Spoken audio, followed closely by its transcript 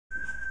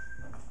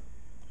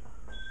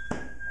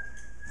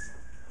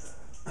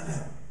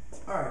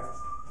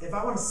if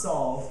I want to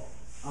solve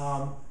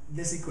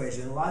this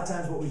equation, a lot of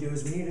times what we do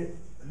is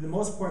the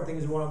most important thing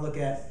is we want to look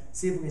at,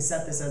 see if we can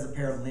set this as a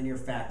pair of linear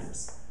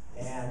factors.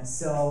 And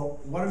so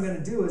what I'm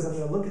going to do is I'm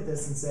going to look at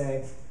this and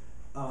say,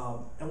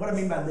 and what I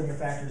mean by linear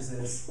factors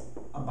is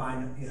a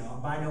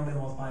binomial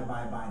multiplied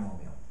by a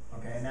binomial,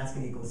 okay, and that's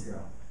going to equal 0.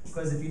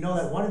 Because if you know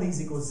that one of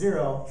these equals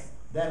 0,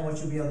 then what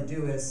you'll be able to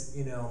do is,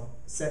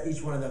 set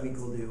each one of them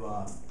equal to,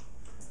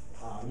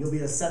 you'll be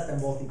able to set them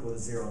both equal to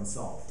 0 and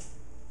solve.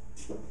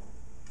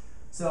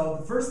 So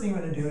the first thing I'm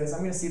going to do is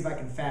I'm going to see if I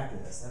can factor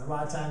this. And a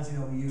lot of times,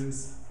 we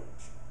use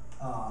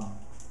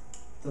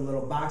the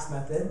little box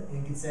method. And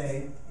you can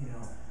say,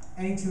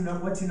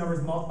 what two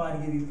numbers multiply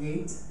to give you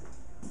 8,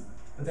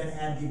 but then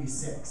add to give you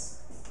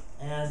 6.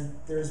 And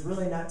there's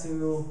really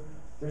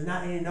there's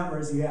not any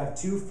numbers. You have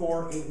 2,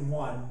 4, 8, and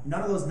 1.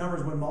 None of those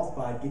numbers when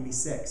multiplied give me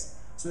 6.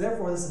 So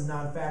therefore, this is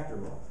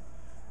non-factorable.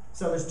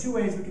 So there's two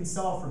ways we can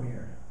solve from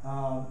here,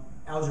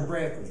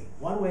 algebraically.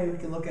 One way we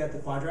can look at the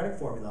quadratic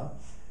formula,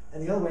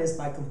 and the other way is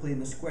by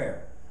completing the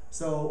square.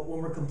 So when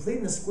we're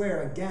completing the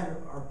square, again,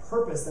 our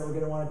purpose that we're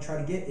going to want to try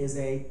to get is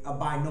a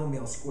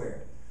binomial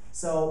squared.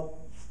 So,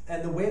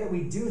 and the way that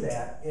we do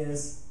that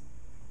is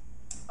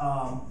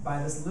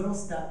by this little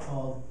step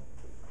called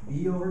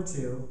b over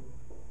 2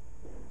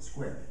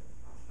 squared.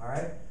 All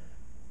right?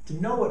 To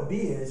know what b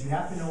is, you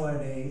have to know what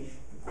a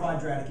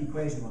quadratic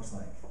equation looks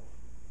like.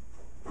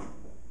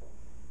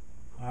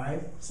 All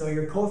right? So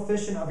your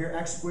coefficient of your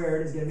x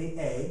squared is going to be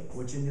a,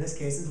 which in this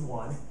case is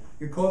 1.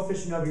 Your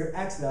coefficient of your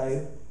x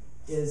value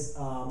is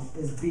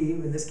b,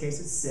 in this case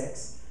it's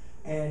 6.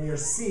 And your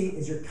c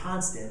is your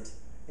constant,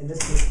 in this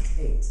case it's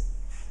 8.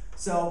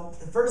 So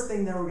the first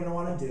thing that we're going to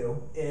want to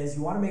do is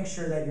you want to make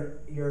sure that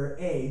your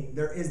a,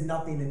 there is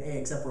nothing in a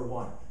except for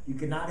 1. You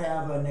cannot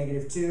have a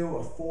 -2,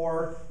 a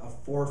 4, a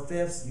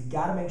 4/5. You've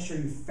got to make sure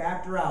you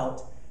factor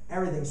out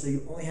everything so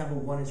you only have a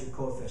 1 as your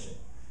coefficient.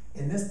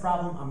 In this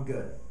problem, I'm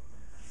good.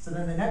 So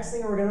then the next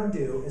thing we're going to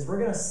do is we're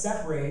going to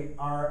separate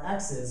our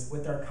x's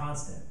with our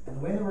constant. And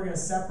the way that we're going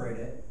to separate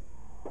it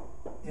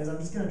is I'm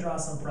just going to draw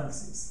some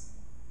parentheses.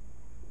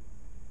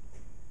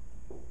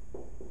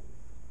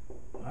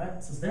 All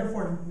right, so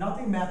therefore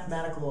nothing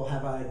mathematical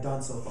have I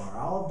done so far.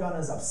 All I've done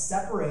is I've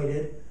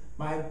separated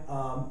my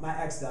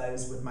x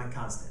values with my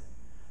constant.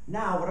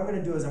 Now what I'm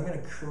going to do is I'm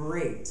going to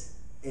create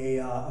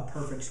a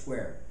perfect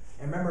square.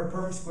 And remember, a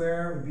perfect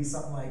square would be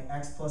something like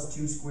x plus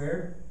 2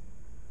 squared,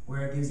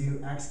 where it gives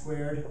you x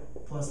squared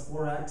plus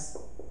 4x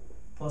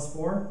plus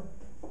 4.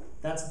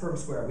 That's a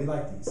perfect square. We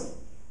like these.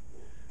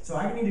 So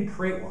I need to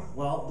create one.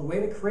 Well, the way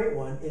to create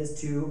one is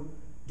to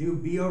do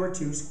b over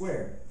 2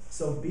 squared.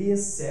 So b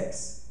is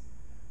 6.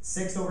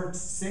 6 over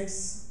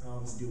 6,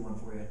 I'll just do one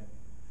for you.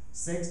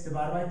 6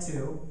 divided by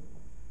 2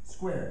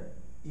 squared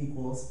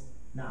equals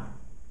 9.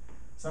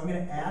 So I'm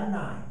going to add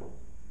 9.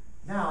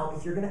 Now,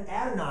 if you're going to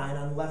add 9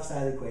 on the left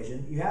side of the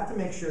equation, you have to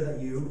make sure that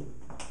you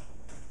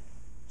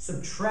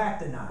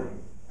subtract a 9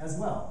 as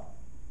well.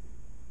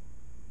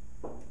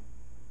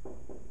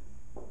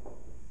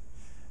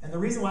 And the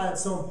reason why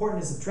that's so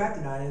important to subtract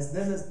a 9 is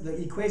then the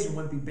equation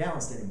wouldn't be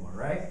balanced anymore,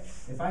 right?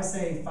 If I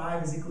say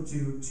 5 is equal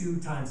to 2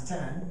 times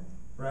 10,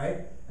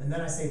 right? And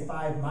then I say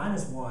 5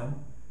 minus 1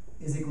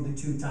 is equal to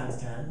 2 times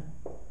 10.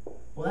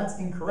 Well, that's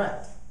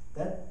incorrect.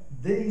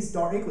 These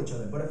don't equal each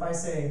other. But if I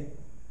say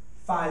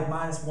 5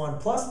 minus 1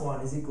 plus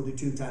 1 is equal to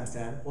 2 times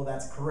 10, well,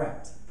 that's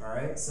correct. All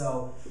right?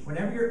 So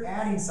whenever you're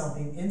adding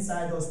something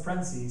inside those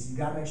parentheses, you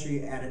got to make sure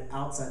you add it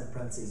outside the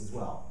parentheses as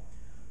well.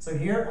 So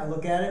here I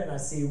look at it and I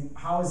see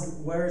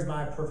where is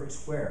my perfect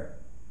square?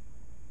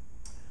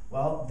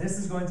 Well, this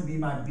is going to be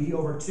my b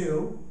over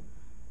 2,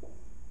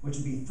 which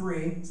would be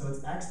 3. So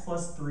it's x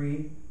plus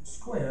 3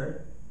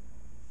 squared.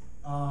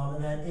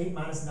 And then 8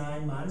 minus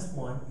 9 minus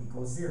 1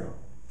 equals 0.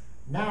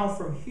 Now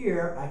from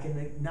here, I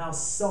can now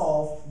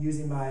solve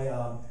using my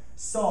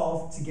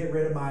solve to get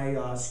rid of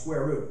my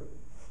square root.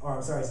 Or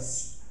I'm sorry,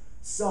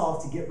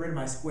 solve to get rid of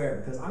my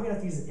square, because I'm going to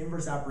have to use an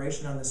inverse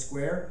operation on the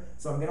square.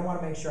 So I'm going to want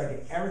to make sure I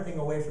get everything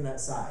away from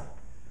that side.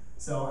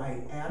 So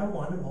I add a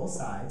 1 to both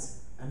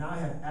sides. And now I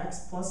have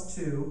x plus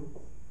 2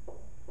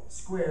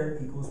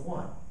 squared equals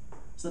 1.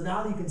 So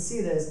now that you can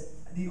see this,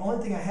 the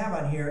only thing I have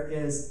on here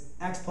is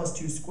x plus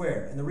 2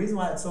 squared. And the reason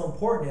why it's so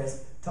important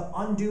is to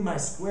undo my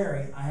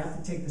squaring, I have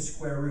to take the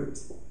square root.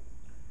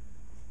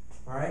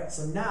 All right,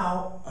 so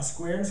now a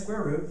square and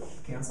square root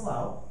cancel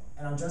out,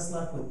 and I'm just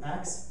left with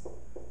x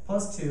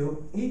plus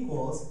 2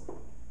 equals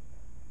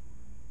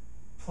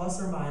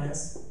plus or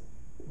minus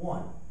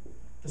 1.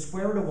 The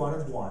square root of 1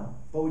 is 1,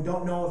 but we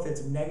don't know if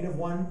it's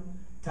 -1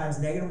 times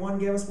 -1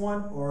 gave us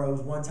 1, or it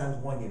was 1 times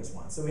 1 gave us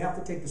 1. So we have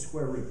to take the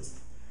square roots.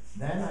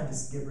 Then I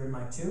just get rid of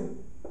my 2,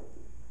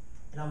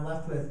 and I'm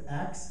left with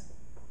x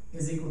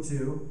is equal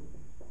to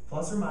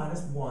plus or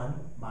minus 1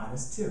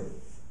 minus 2.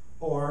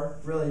 Or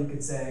really you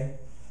could say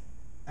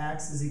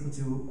x is equal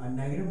to a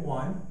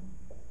 -1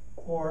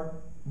 or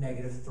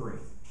 -3.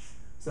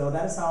 So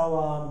that is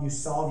how you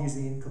solve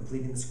using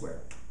completing the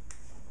square.